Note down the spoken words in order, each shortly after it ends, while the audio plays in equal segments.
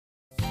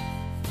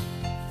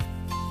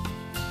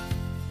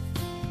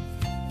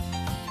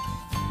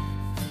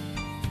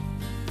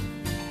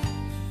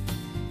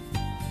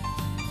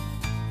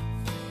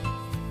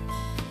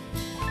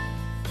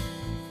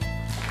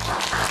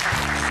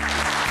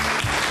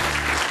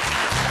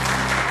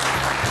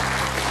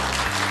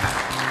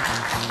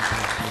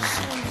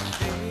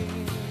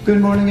Good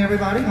morning,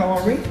 everybody. How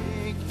are we?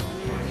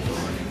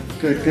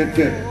 Good, good,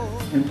 good.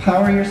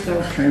 Empower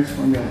yourself,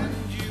 transform your life.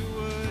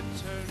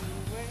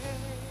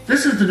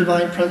 This is the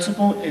divine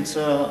principle. It's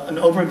an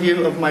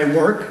overview of my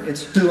work.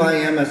 It's who I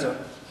am as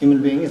a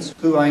human being. It's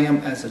who I am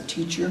as a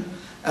teacher,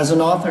 as an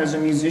author, as a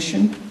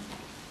musician.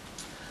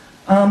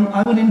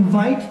 I would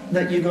invite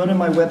that you go to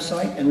my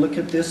website and look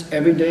at this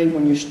every day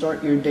when you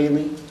start your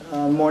daily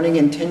morning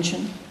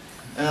intention.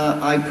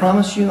 I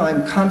promise you,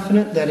 I'm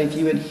confident that if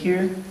you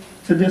adhere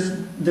to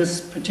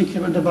this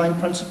particular divine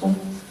principle,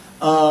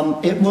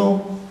 it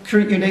will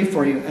create your day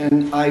for you.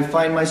 And I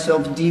find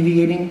myself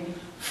deviating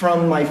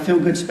from my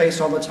feel-good space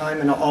all the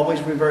time, and I'll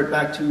always revert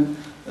back to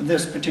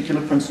this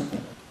particular principle.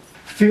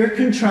 Fear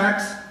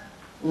contracts,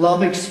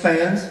 love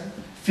expands.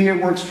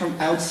 Fear works from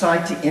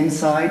outside to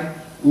inside,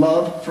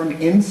 love from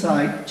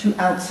inside to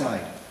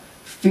outside.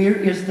 Fear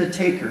is the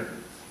taker.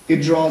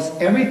 It draws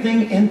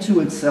everything into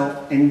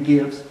itself and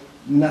gives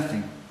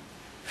nothing.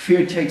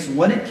 Fear takes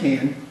what it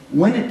can,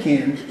 when it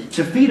can,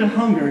 to feed a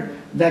hunger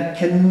that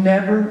can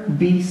never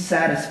be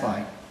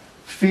satisfied.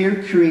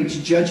 Fear creates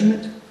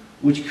judgment,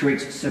 which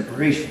creates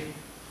separation.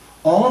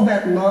 All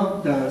that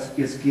love does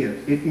is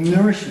give. It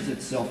nourishes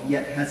itself,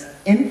 yet has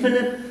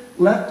infinite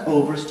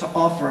leftovers to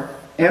offer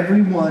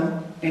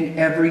everyone and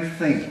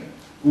everything.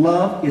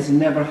 Love is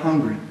never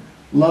hungry.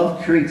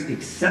 Love creates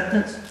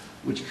acceptance,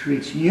 which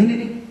creates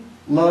unity.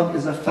 Love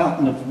is a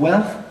fountain of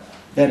wealth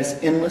that is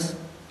endless,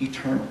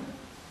 eternal.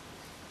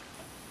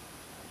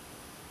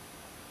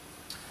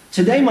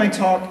 Today my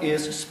talk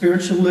is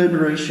spiritual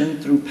liberation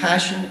through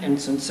passion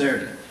and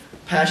sincerity.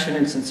 Passion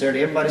and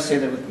sincerity. Everybody say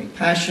that with me.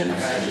 Passion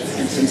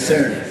and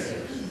sincerity.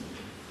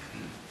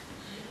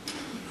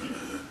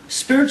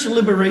 Spiritual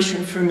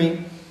liberation for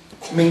me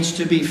means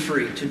to be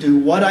free, to do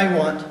what I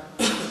want,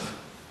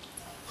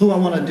 who I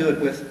want to do it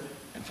with,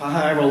 and for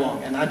however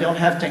long. And I don't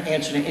have to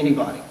answer to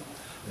anybody.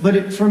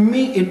 But for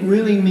me, it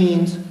really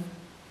means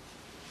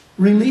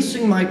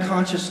releasing my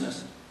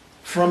consciousness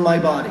from my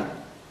body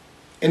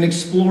and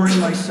exploring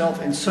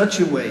myself in such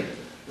a way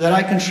that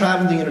I can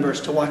travel the universe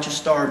to watch a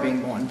star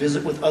being born,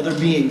 visit with other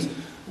beings,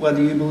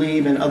 whether you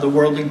believe in other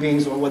worldly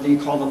beings or whether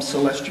you call them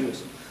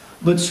celestials.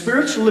 But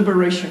spiritual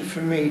liberation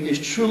for me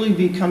is truly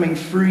becoming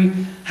free,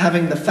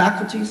 having the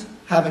faculties,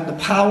 having the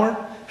power,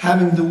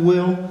 having the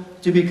will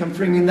to become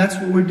free. I mean, that's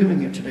what we're doing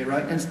here today,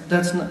 right? And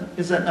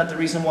is that not the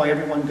reason why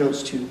everyone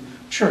goes to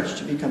church,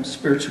 to become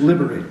spiritually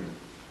liberated?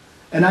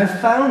 And I've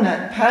found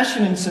that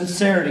passion and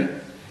sincerity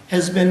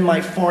has been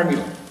my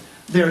formula.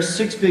 There are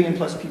 6 billion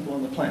plus people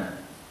on the planet.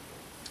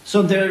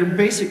 So there are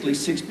basically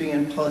 6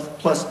 billion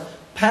plus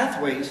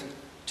pathways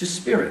to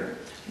spirit.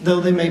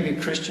 Though they may be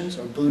Christians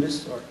or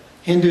Buddhists or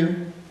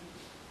Hindu,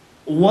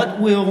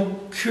 what will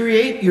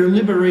create your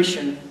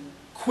liberation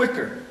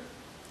quicker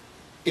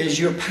is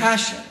your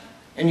passion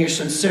and your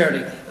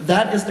sincerity.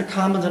 That is the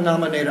common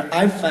denominator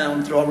I've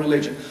found through all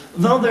religion.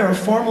 Though there are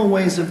formal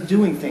ways of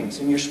doing things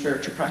in your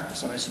spiritual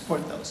practice, and I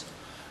support those.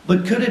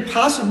 But could it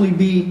possibly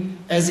be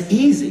as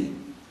easy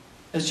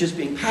as just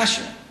being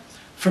passionate?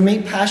 For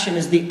me, passion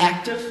is the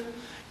active.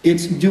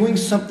 It's doing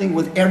something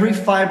with every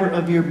fiber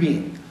of your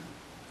being.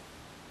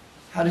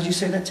 How did you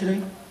say that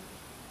today?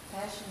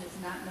 Passion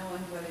is not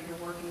knowing whether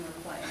you're working or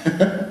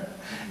playing.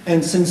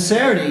 And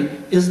sincerity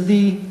is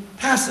the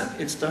passive.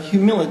 It's the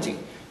humility.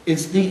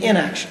 It's the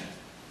inaction.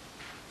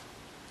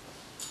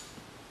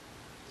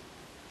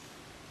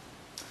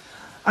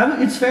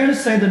 It's fair to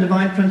say the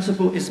divine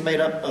principle is made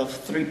up of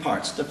 3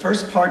 parts. The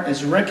first part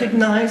is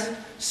recognize,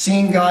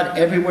 seeing God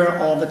everywhere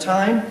all the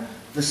time.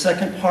 The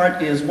second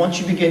part is, once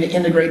you begin to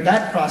integrate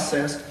that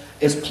process,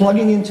 is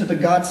plugging into the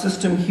God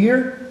system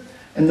here.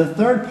 And the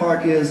third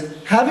part is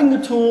having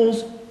the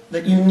tools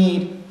that you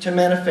need to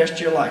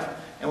manifest your life.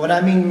 And when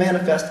I mean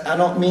manifest, I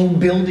don't mean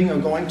building or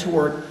going to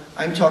work.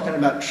 I'm talking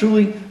about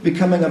truly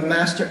becoming a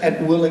master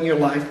at willing your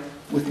life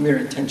with mere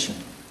intention.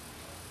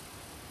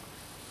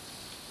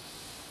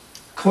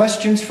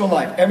 Questions for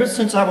life. Ever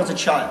since I was a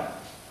child,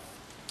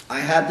 I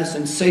had this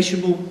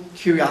insatiable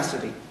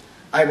curiosity.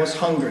 I was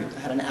hungry. I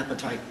had an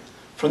appetite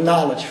for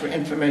knowledge, for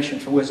information,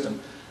 for wisdom.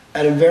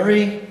 At a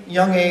very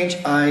young age,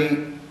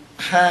 I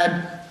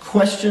had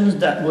questions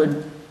that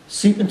would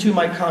seep into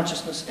my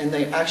consciousness, and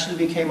they actually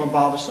became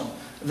bothersome.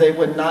 They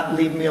would not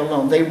leave me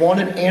alone. They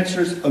wanted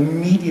answers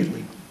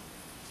immediately.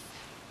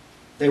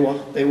 They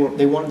wanted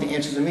the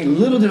answers immediately.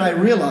 Little did I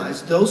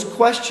realize those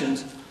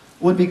questions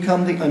would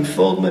become the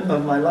unfoldment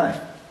of my life.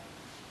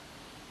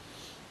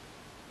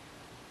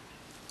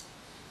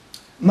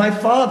 My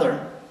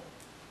father,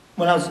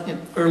 when I was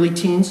in early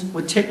teens,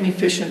 would take me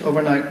fishing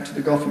overnight to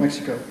the Gulf of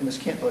Mexico in this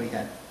camp boat he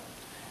had.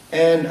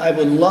 And I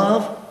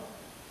love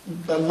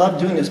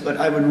doing this, but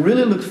I would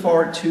really look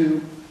forward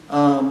to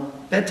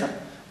bedtime,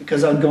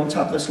 because I would go on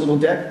top of this little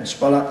deck and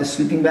sprawl out this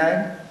sleeping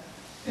bag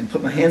and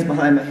put my hands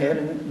behind my head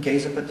and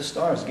gaze up at the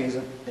stars, gaze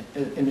up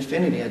in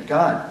infinity at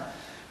God.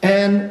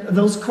 And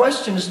those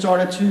questions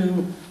started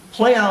to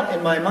play out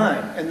in my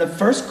mind. And the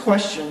first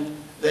question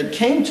that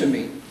came to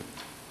me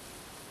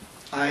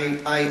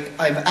I've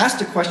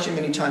asked a question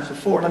many times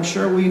before, and I'm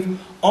sure we've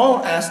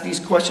all asked these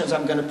questions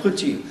I'm going to put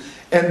to you.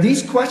 And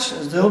these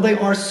questions, though they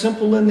are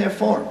simple in their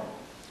form,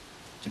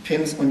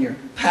 depends on your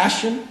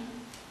passion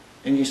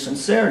and your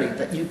sincerity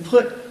that you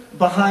put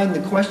behind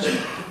the question.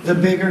 The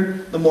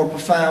bigger, the more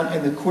profound,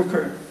 and the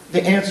quicker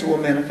the answer will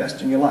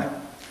manifest in your life.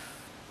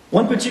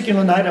 One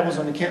particular night I was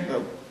on the camp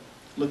boat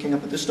looking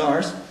up at the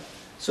stars.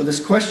 So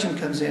this question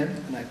comes in,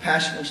 and I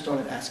passionately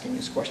started asking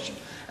this question.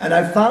 And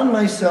I found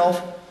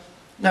myself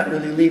not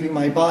really leaving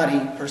my body,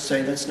 per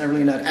se, that's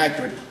really not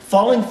accurate,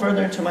 falling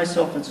further into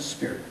myself as a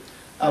spirit.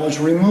 I was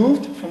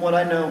removed from what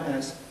I know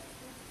as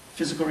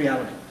physical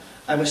reality.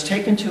 I was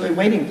taken to a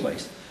waiting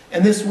place.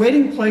 And this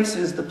waiting place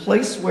is the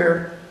place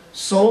where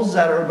souls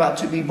that are about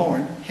to be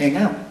born hang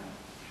out.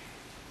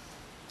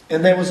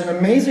 And there was an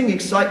amazing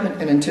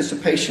excitement and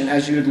anticipation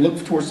as you would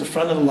look towards the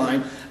front of the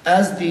line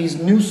as these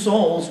new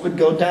souls would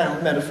go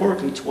down,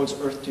 metaphorically, towards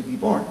earth to be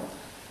born.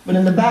 But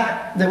in the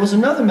back, there was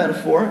another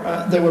metaphor.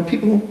 There were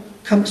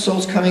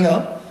souls coming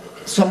up.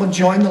 Some would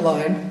join the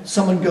line.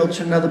 Some would go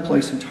to another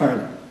place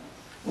entirely.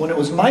 When it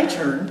was my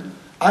turn,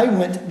 I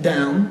went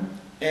down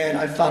and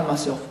I found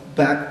myself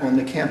back on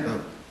the camp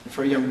boat. And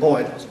for a young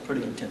boy, that was a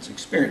pretty intense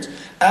experience.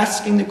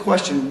 Asking the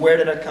question, where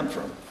did I come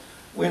from?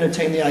 We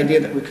entertain the idea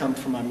that we come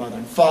from our mother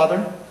and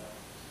father.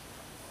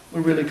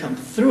 We really come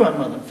through our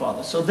mother and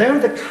father. So they're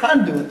the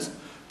conduits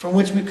from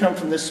which we come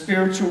from this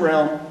spiritual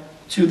realm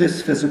to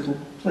this physical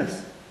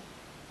place.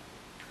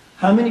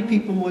 How many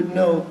people would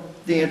know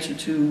the answer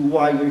to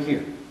why you're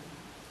here?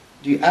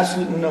 Do you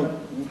absolutely know?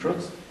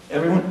 Crooks?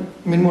 Everyone?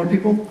 Many more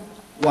people?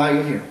 Why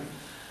you're here?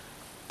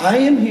 I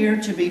am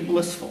here to be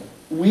blissful.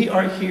 We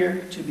are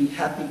here to be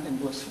happy and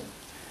blissful.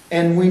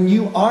 And when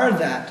you are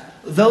that,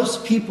 those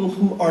people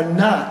who are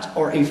not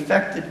are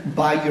affected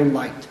by your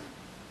light.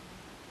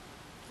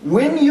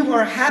 When you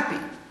are happy,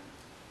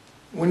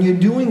 when you're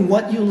doing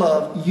what you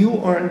love, you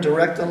are in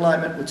direct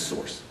alignment with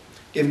Source.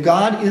 If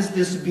God is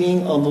this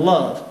being of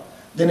love,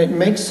 then it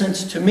makes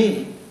sense to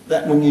me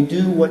that when you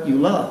do what you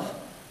love,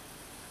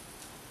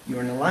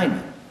 you're in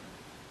alignment.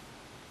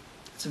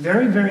 It's a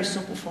very, very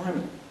simple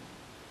formula.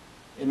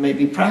 It may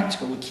be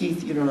practical. Well,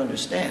 Keith, you don't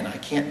understand. I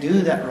can't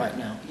do that right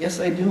now.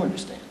 Yes, I do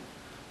understand.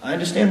 I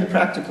understand the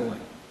practical way.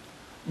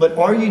 But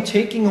are you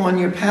taking on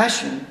your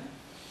passion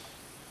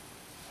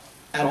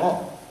at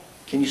all?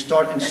 Can you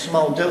start in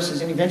small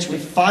doses and eventually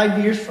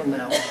 5 years from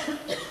now,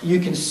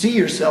 you can see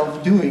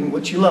yourself doing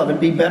what you love and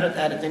be better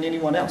at it than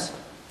anyone else?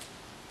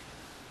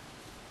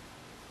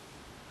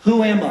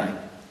 Who am I?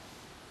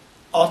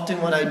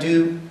 Often when I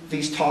do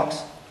these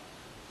talks,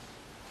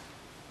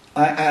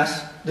 I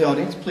ask the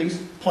audience, please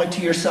point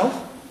to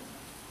yourself.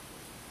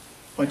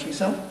 Point to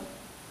yourself.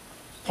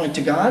 Point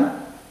to God.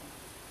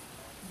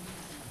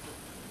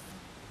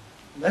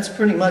 That's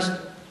pretty much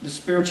the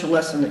spiritual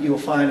lesson that you will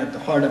find at the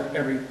heart of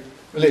every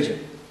religion.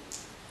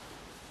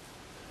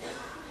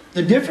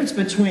 The difference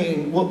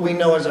between what we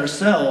know as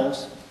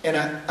ourselves and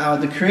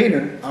the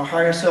Creator, our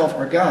higher self,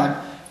 or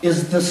God,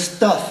 is the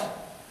stuff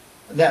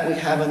that we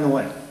have in the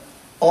way.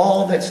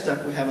 All that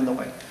stuff we have in the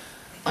way.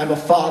 I'm a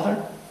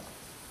father.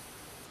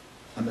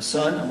 I'm a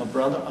son. I'm a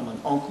brother. I'm an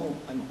uncle.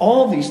 I'm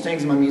all these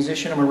things. I'm a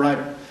musician. I'm a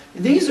writer.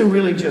 These are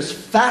really just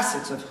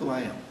facets of who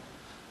I am.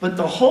 But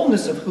the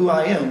wholeness of who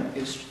I am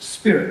is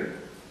spirit.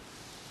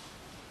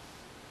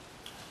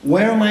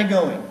 Where am I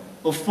going?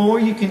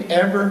 Before you can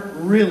ever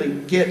really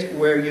get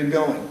where you're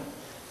going.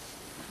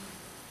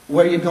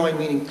 Where you're going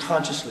meaning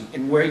consciously,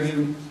 and where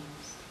you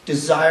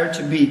desire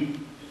to be.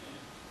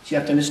 So you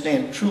have to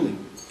understand truly,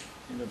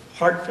 in a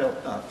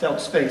heartfelt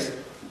felt space,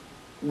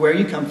 where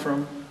you come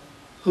from,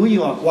 who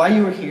you are, why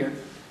you are here,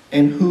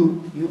 and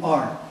who you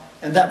are.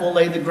 And that will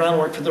lay the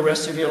groundwork for the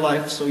rest of your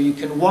life so you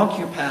can walk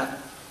your path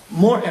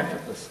more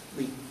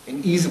effortlessly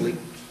and easily.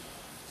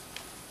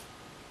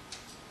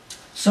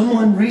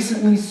 Someone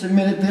recently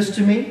submitted this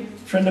to me, a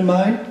friend of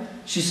mine.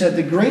 She said,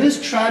 the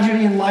greatest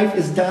tragedy in life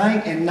is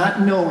dying and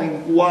not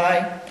knowing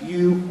why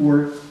you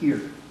were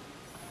here.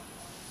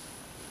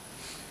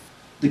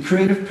 The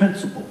creative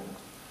principle.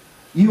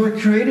 You were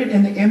created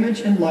in the image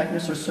and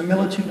likeness or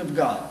similitude of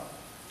God.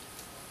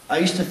 I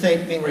used to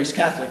think, being raised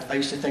Catholic, I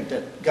used to think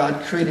that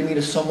God created me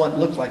to somewhat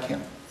look like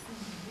Him,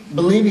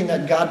 believing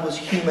that God was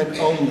human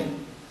only.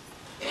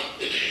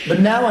 But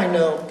now I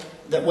know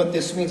that what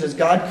this means is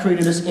God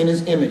created us in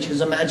His image,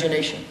 His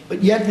imagination,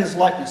 but yet His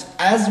likeness.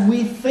 As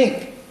we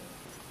think,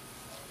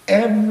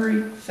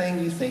 everything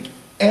you think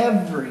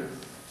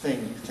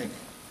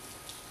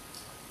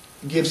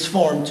gives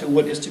form to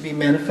what is to be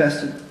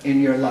manifested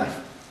in your life.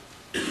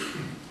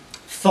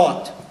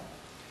 Thought.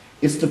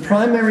 It's the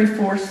primary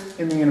force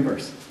in the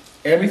universe.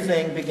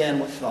 Everything began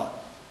with thought.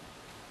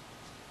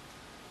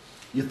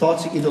 Your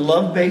thoughts are either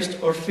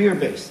love-based or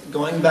fear-based,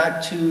 going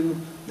back to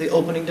the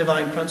opening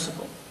divine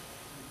principle.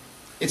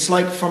 It's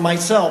like, for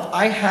myself,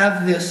 I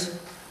have this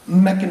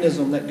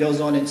mechanism that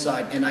goes on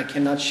inside, and I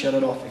cannot shut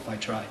it off if I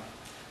try.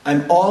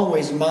 I'm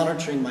always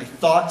monitoring my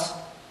thoughts.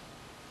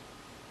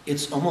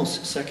 It's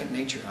almost second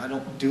nature. I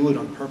don't do it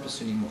on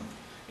purpose anymore.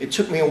 It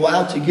took me a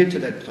while to get to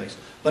that place.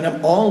 But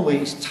I'm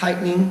always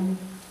tightening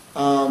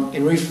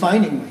and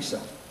refining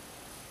myself.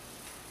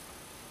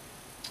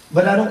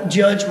 But I don't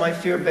judge my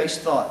fear-based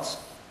thoughts.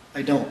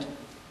 I don't.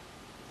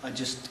 I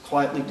just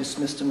quietly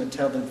dismiss them and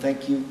tell them,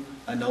 thank you,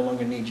 I no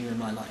longer need you in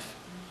my life.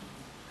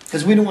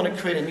 Because we don't want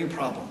to create a new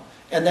problem.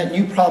 And that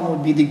new problem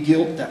would be the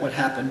guilt that would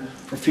happen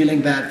for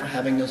feeling bad for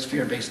having those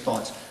fear-based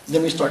thoughts.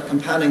 Then we start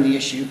compounding the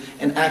issue,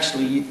 and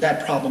actually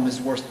that problem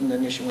is worse than the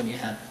initial one you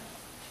had.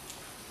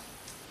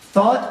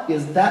 Thought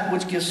is that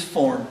which gives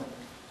form.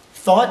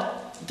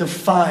 Thought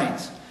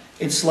defines.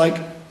 It's like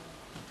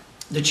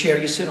the chair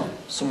you sit on.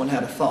 Someone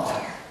had a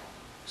thought.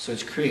 So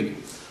it's created.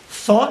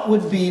 Thought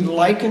would be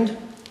likened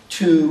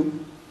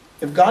to,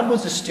 if God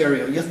was a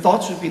stereo, your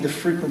thoughts would be the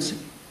frequency.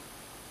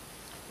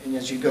 And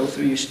as you go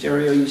through your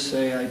stereo, you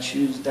say, I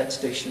choose that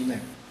station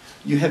there.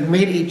 You have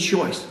made a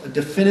choice, a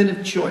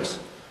definitive choice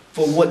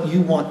for what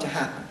you want to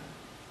happen.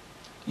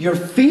 Your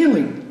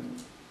feeling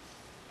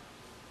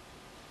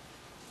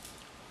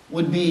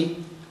would be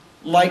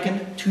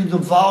likened to the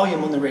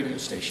volume on the radio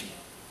station.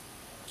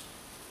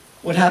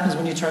 What happens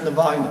when you turn the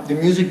volume up? The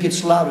music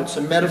gets louder. It's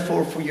a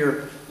metaphor for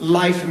your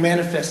life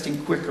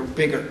manifesting quicker,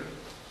 bigger.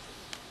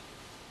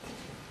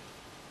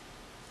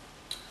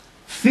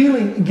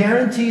 Feeling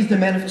guarantees the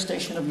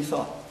manifestation of your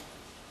thought.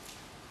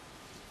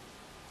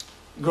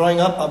 Growing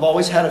up, I've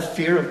always had a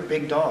fear of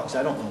big dogs.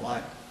 I don't know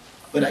why,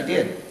 but I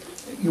did.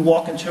 You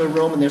walk into a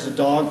room and there's a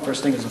dog.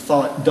 First thing is a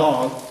thought,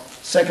 dog.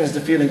 Second is the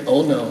feeling,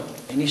 oh no.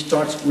 And he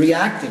starts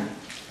reacting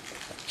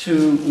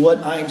to what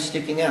I'm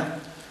sticking out.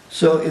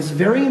 So it's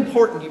very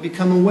important you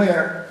become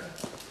aware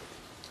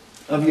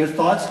of your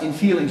thoughts and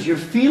feelings. Your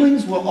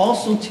feelings will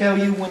also tell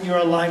you when you're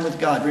aligned with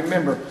God.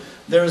 Remember,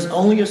 there is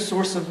only a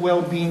source of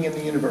well-being in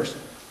the universe.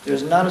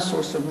 There's not a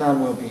source of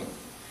non-well-being.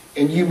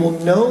 And you will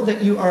know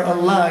that you are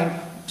aligned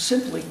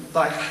simply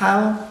by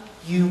how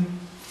you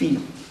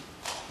feel.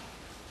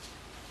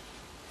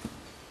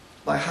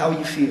 By how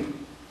you feel.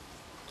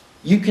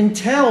 You can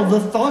tell the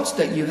thoughts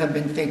that you have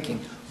been thinking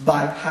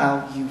by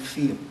how you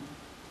feel.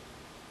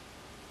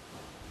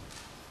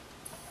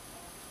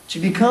 To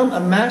become a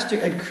master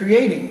at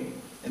creating,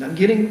 and I'm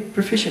getting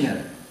proficient at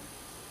it.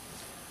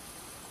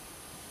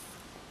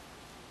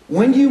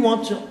 When you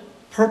want to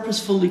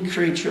purposefully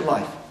create your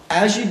life,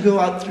 as you go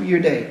out through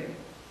your day,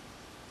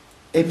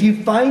 if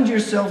you find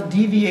yourself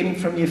deviating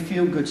from your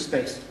feel-good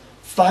space,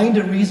 find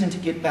a reason to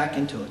get back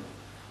into it.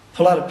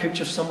 Pull out a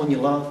picture of someone you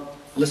love,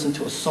 listen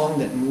to a song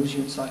that moves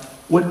you inside.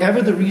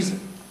 Whatever the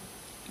reason,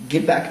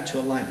 get back into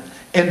alignment.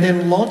 And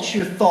then launch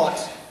your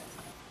thoughts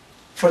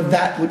for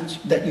that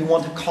you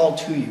want to call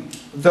to you.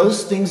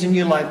 Those things in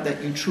your life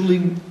that you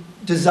truly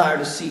desire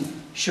to see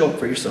show up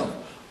for yourself.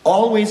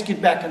 Always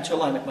get back into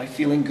alignment by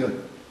feeling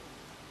good.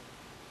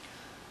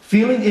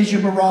 Feeling is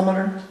your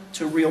barometer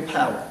to real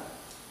power.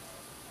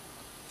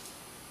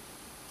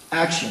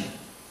 Action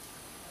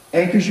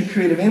anchors your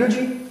creative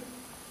energy,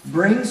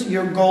 brings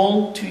your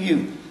goal to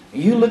you.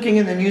 You looking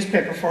in the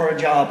newspaper for a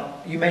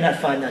job, you may not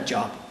find that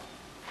job.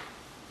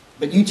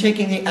 But you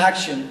taking the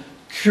action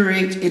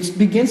it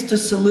begins to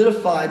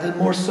solidify the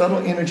more subtle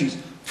energies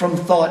from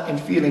thought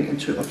and feeling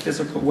into a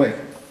physical way.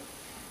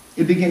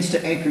 It begins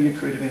to anchor your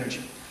creative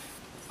energy.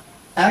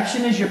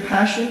 Action is your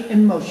passion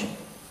in motion.